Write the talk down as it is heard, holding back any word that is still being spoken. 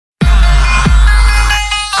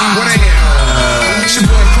What I am? It's your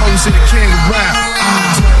boy Potency, the king of rap.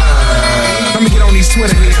 Let me get on these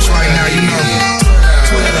Twitter heads right now, you know.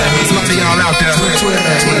 There's a lot of y'all out there. Twitter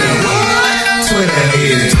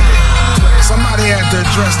heads. Somebody had to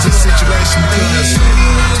address this situation because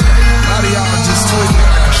a lot of y'all just tweeting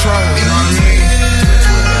out of control, you know what I mean?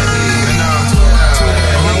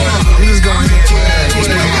 And we just go ahead and just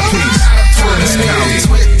make a piece.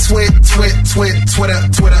 Twitter.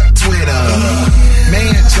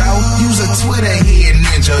 Man, Joe, use a Twitter head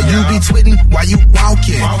ninja. You be twitting while you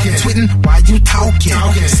walking, twitting while you talking.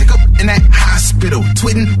 Sick up in that hospital,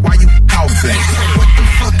 twitting while you coughing. What the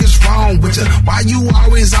fuck is wrong with you? Why you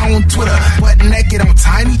always on Twitter? Butt naked on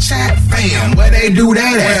Tiny Chat? Fam, where they do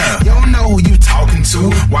that at? You don't know who you talking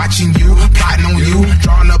to, watching you, plotting on you,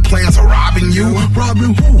 drawing up plans for robbing you.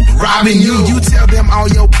 Robbing who? Robbing you. You tell them all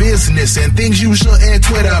your business and things you shouldn't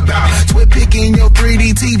Twitter about. Twit picking your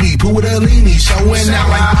 3D TV, Pudalini showing out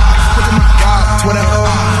like, look at my dog, Twitter,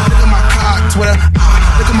 look at my car, Twitter,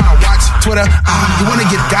 look at my watch, Twitter, you wanna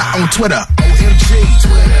get got on Twitter, OMG,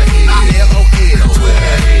 Twitter, ILOL,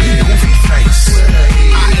 Twitter, you goofy face,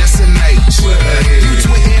 ISMH, you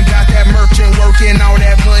twitting about that merchant working all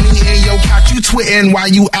that money in your couch, you twitting while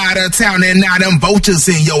you out of town and now them vultures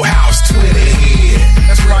in your house, Twitter,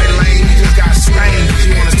 that's right, lame, you just got slain because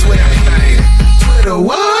you wanna Twitter everything, Twitter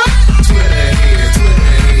what?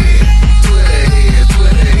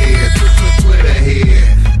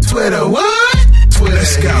 Twitter what?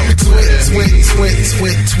 Let's go.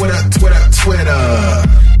 Twitter.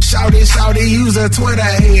 Shout it, use a Twitter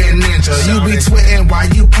head ninja. You be twitting while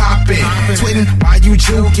you popping, twitting while you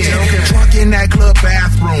juking, drunk in that club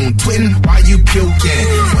bathroom, twitting while you puking.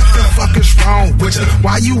 What the fuck is wrong with you?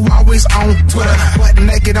 Why you always on Twitter? Butt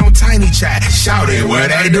naked on Tiny Chat. Shout it, where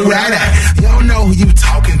they do that at? You don't know who you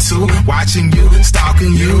talking to, watching you,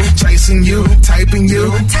 stalking you, chasing you, typing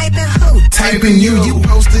you. Typing who? Typing you. You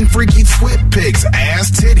posting freaky twit pics,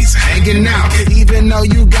 ass titties hanging out. Even though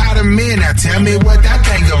you got them in, now tell me what that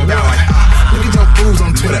thing about. Look at your boobs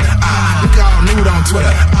on Twitter. Look at all nude on Twitter.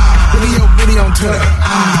 Look at your booty on Twitter.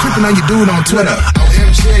 You creeping on your dude on Twitter.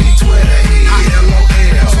 OMG, Twitter, ILOL,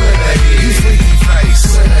 Twitter, you freaky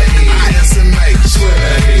face, ISMH,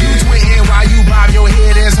 Twitter, you twitting while you bob your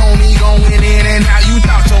head as homie going in and out. You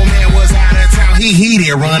thought your man was out of town. He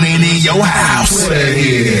heated running in your house. Twitter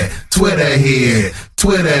head. Twitter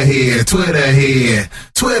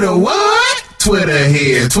what? Twitter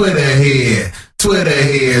head.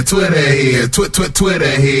 Twitter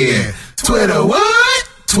what?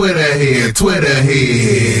 Twitter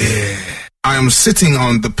head. I am sitting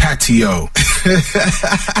on the patio.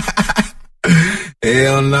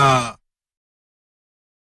 Hell nah.